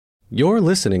You're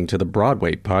listening to the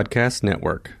Broadway Podcast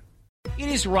Network. It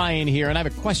is Ryan here, and I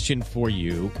have a question for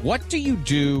you. What do you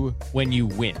do when you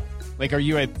win? Like, are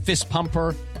you a fist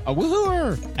pumper, a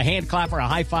woohooer, a hand clapper, a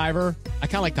high fiver? I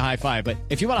kind of like the high five, but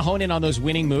if you want to hone in on those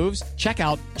winning moves, check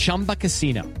out Chumba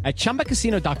Casino. At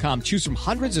ChumbaCasino.com, choose from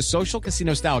hundreds of social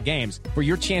casino-style games for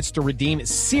your chance to redeem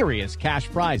serious cash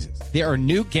prizes. There are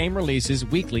new game releases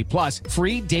weekly, plus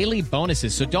free daily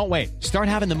bonuses. So don't wait. Start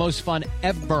having the most fun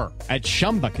ever at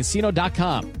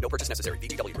ChumbaCasino.com. No purchase necessary.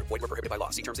 VGW. Void where prohibited by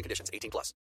law. See terms and conditions.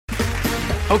 18+.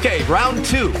 Okay, round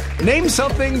two. Name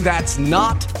something that's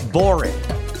not boring.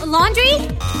 A laundry?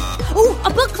 Ooh, a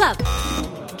book club.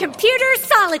 Computer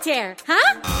solitaire,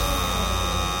 huh?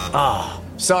 Ah,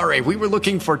 sorry, we were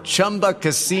looking for Chumba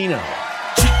Casino.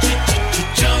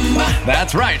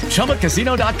 That's right,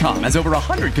 ChumbaCasino.com has over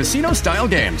 100 casino-style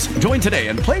games. Join today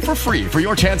and play for free for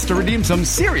your chance to redeem some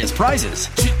serious prizes.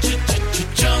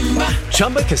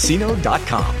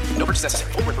 ChumbaCasino.com. No purchase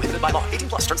necessary. Void where prohibited by law. 18+.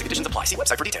 Terms and conditions apply. See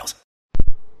website for details.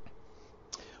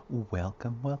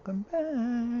 Welcome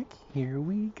back. Here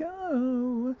we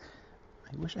go.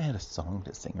 I wish I had a song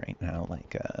to sing right now,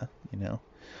 like, I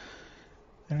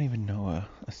don't even know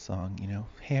a song,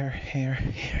 hair.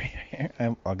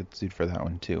 I'll get sued for that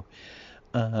one, too.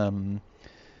 Yeah,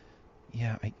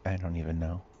 I don't even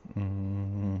know.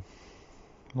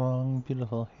 Long,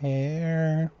 beautiful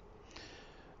hair.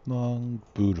 Long,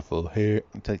 beautiful hair.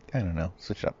 I don't know.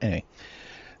 Switch it up. Anyway.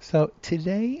 So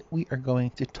today we are going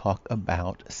to talk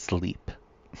about sleep.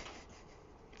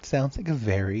 Sounds like a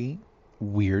very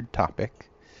weird topic,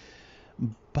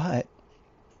 but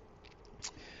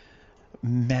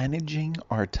managing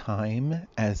our time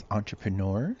as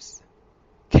entrepreneurs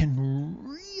can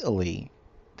really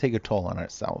take a toll on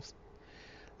ourselves.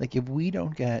 Like if we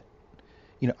don't get,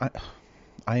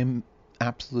 I am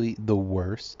absolutely the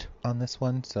worst on this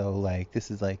one. So like,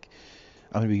 this is like,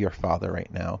 I'm going to be your father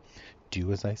right now.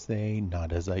 Do as I say,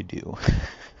 not as I do.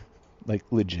 Like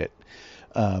legit.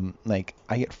 Like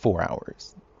I get 4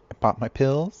 hours. I pop my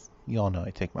pills. You all know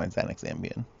I take my Xanax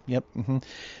Ambien. Yep.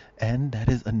 And that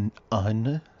is an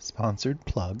unsponsored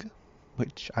plug,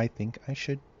 which I think I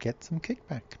should get some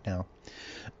kickback now.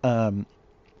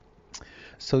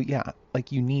 So yeah,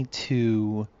 like you need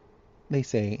to, they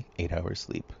say 8 hours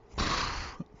sleep.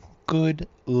 Good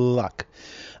luck.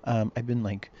 I've been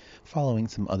like following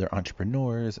some other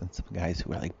entrepreneurs and some guys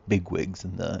who are like bigwigs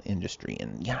in the industry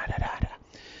and yada yada.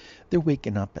 They're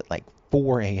waking up at like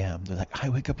 4 a.m. They're like, I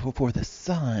wake up before the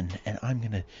sun and I'm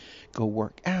going to go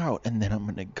work out and then I'm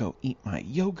going to go eat my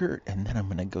yogurt and then I'm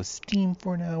going to go steam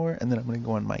for an hour and then I'm going to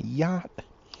go on my yacht.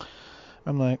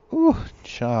 I'm like, ooh,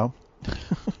 child.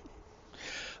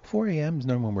 4 a.m. is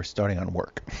normally when we're starting on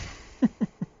work.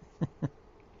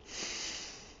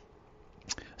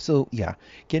 So yeah,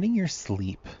 getting your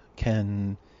sleep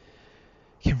can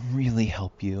really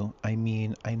help you. I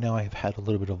mean, I know I've had a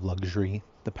little bit of luxury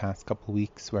the past couple of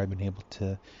weeks where I've been able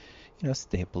to,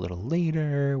 stay up a little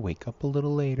later, wake up a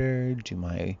little later, do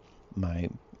my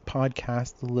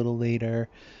podcast a little later.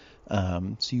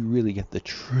 So you really get the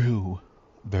true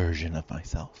version of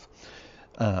myself.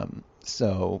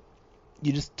 So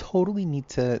you just totally need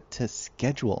to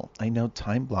schedule. I know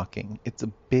time blocking, it's a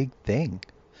big thing.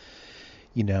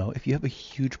 If you have a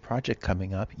huge project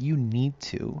coming up, you need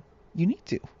to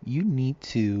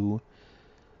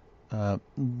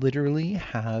literally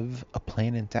have a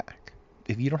plan intact.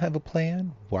 If you don't have a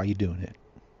plan, why are you doing it?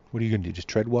 What are you going to do? Just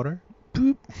tread water?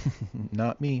 Boop.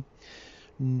 Not me.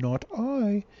 Not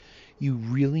I. You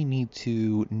really need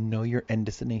to know your end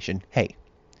destination. Hey,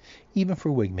 even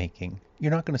for wig making,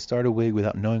 you're not going to start a wig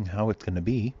without knowing how it's going to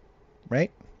be,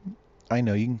 right? I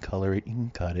know you can color it, you can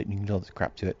cut it, you can do all this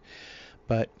crap to it.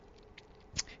 But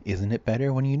isn't it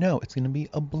better when you know it's going to be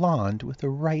a blonde with a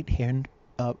right hand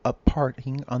a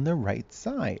parting on the right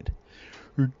side?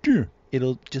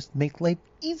 It'll just make life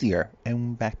easier.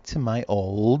 And back to my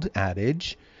old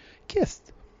adage, kiss.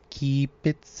 Keep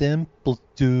it simple,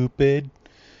 stupid.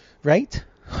 Right?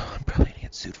 I'm probably going to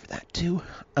get sued for that too.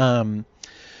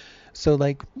 So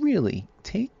like really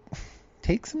take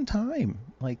some time.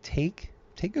 Like take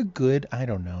a good,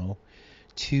 2-3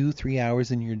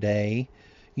 hours in your day,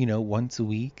 once a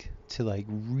week to like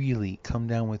really come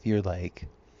down with your like,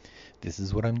 this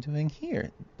is what I'm doing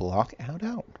here. Block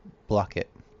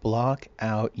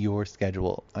out your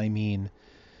schedule. I mean,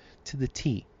 to the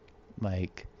T.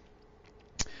 Like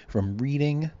from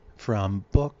reading, from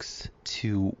books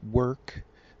to work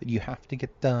that you have to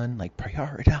get done, like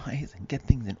prioritize and get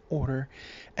things in order,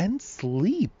 and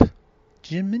sleep.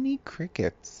 Jiminy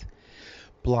crickets.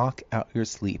 Block out your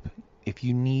sleep. If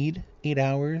you need 8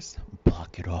 hours,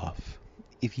 block it off.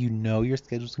 if you know your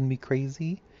schedule's going to be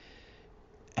crazy,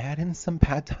 add in some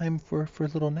pad time for a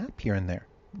little nap here and there.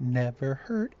 Never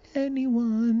hurt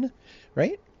anyone,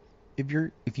 right?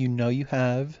 If you know you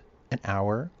have an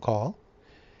hour call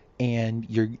and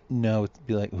it's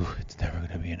be like, ooh, it's never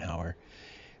going to be an hour.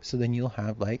 So then you'll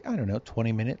have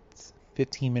 20 minutes,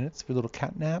 15 minutes for a little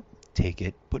cat nap. Take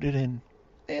it, put it in,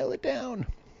 nail it down.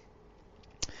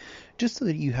 Just so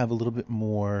that you have a little bit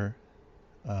more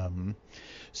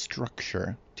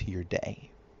structure to your day,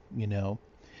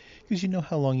 because you know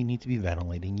how long you need to be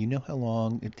ventilating, you know how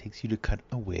long it takes you to cut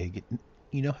a wig,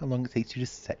 you know how long it takes you to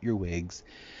set your wigs.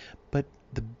 But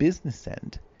the business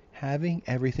end, having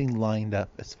everything lined up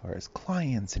as far as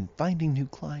clients and finding new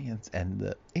clients and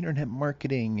the internet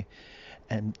marketing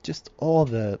and just all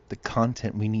the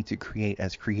content we need to create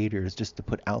as creators just to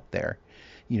put out there,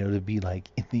 to be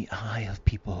in the eye of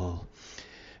people,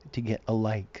 to get a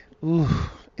like. Ooh,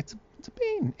 it's a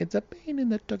pain. It's a pain in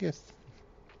the tuchus.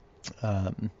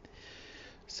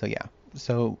 So yeah.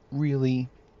 So really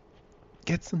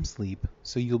get some sleep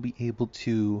so you'll be able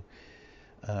to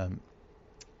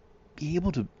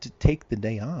take the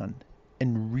day on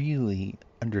and really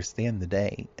understand the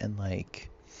day and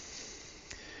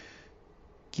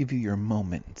give you your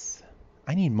moments.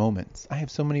 I need moments. I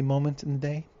have so many moments in the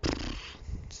day.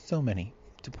 So many.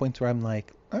 To points where I'm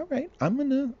like, all right, I'm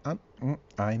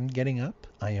getting up,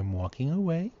 I am walking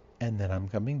away, and then I'm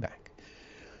coming back.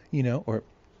 Or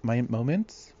my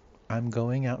moments, I'm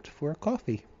going out for a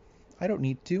coffee. I don't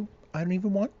need to. I don't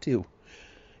even want to.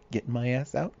 Getting my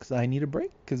ass out because I need a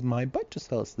break because my butt just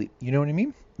fell asleep. You know what I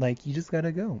mean? You just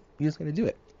gotta go. You just gotta do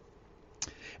it.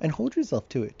 And hold yourself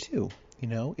to it too.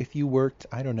 If you worked,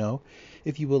 I don't know,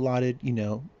 if you allotted,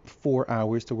 4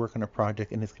 hours to work on a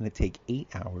project and it's going to take 8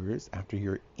 hours after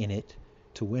you're in it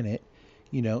to win it,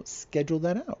 schedule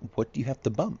that out. What do you have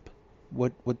to bump?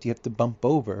 What do you have to bump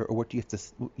over, or what do you have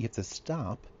to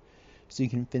stop so you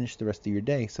can finish the rest of your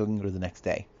day so you can go to the next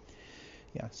day?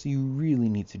 Yeah, so you really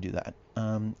need to do that.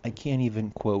 I can't even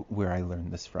quote where I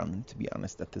learned this from, to be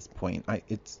honest, at this point.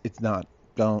 It's not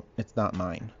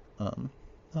mine.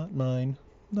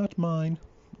 Not mine.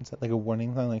 Is that like a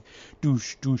warning sign?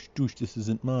 Douche, this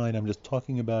isn't mine. I'm just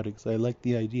talking about it because I like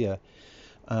the idea.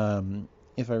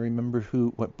 If I remember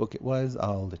what book it was,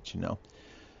 I'll let you know.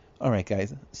 All right,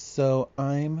 guys. So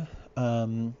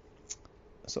so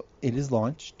it is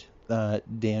launched.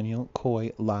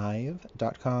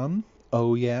 DanielCoyLive.com.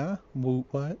 Oh yeah?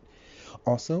 What?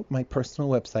 Also, my personal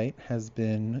website has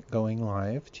been going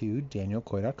live to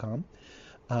DanielCoy.com.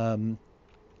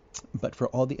 But for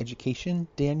all the education,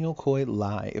 Daniel Coy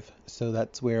Live. So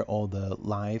that's where all the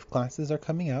live classes are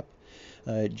coming up.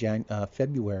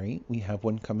 February, we have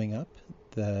one coming up,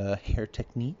 the hair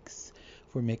techniques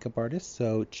for makeup artists.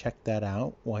 So check that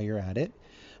out while you're at it.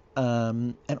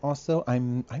 And also,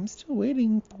 I'm still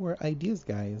waiting for ideas,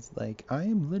 guys. I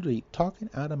am literally talking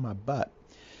out of my butt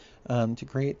to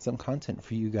create some content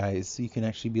for you guys, so you can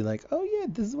actually be like, oh yeah,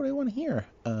 this is what I want to hear.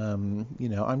 I'm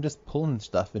just pulling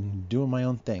stuff and doing my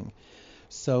own thing.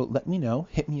 So let me know.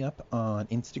 Hit me up on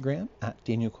Instagram at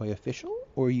Daniel Coy Official,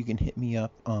 or you can hit me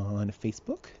up on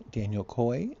Facebook, Daniel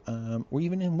Coy, or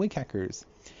even in Wig Hackers.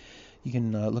 You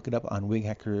can look it up on Wig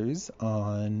Hackers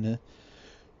on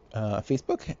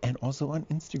Facebook and also on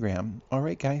Instagram. All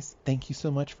right, guys, thank you so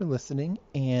much for listening,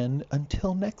 and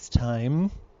until next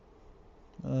time,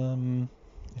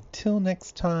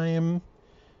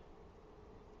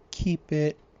 keep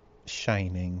it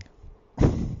shining.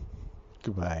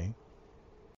 Goodbye.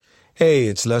 Hey,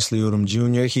 it's Leslie Odom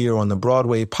Jr. here on the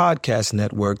Broadway Podcast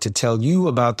Network to tell you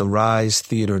about the Rise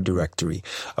Theater Directory,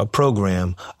 a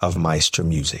program of Maestro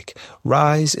Music.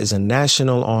 Rise is a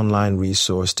national online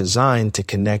resource designed to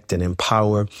connect and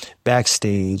empower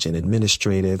backstage and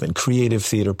administrative and creative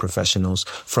theater professionals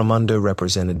from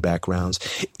underrepresented backgrounds.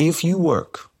 If you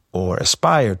work or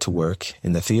aspire to work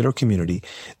in the theater community,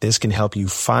 this can help you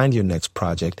find your next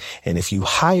project. And if you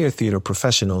hire theater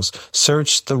professionals,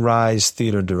 search the Rise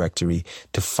Theater Directory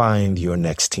to find your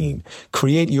next team.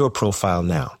 Create your profile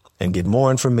now and get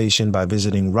more information by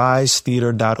visiting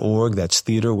risetheater.org. That's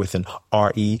theater with an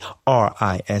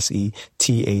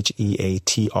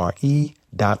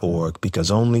RISETHEATRE.org, because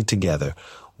only together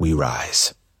we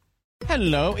rise.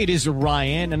 Hello, it is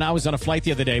Ryan, and I was on a flight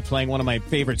the other day playing one of my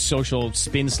favorite social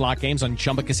spin slot games on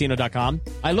ChumbaCasino.com.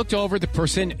 I looked over at the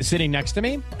person sitting next to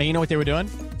me, and you know what they were doing?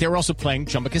 They were also playing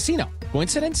Chumba Casino.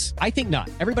 Coincidence? I think not.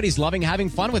 Everybody's loving having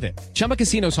fun with it. Chumba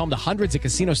Casino is home to hundreds of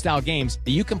casino-style games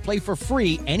that you can play for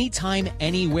free anytime,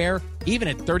 anywhere, even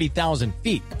at 30,000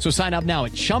 feet. So sign up now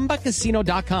at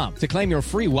ChumbaCasino.com to claim your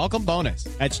free welcome bonus.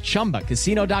 That's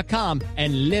ChumbaCasino.com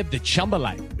and live the Chumba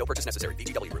life. No purchase necessary.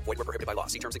 VGW Group. Void where prohibited by law.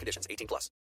 See terms and conditions. 18+.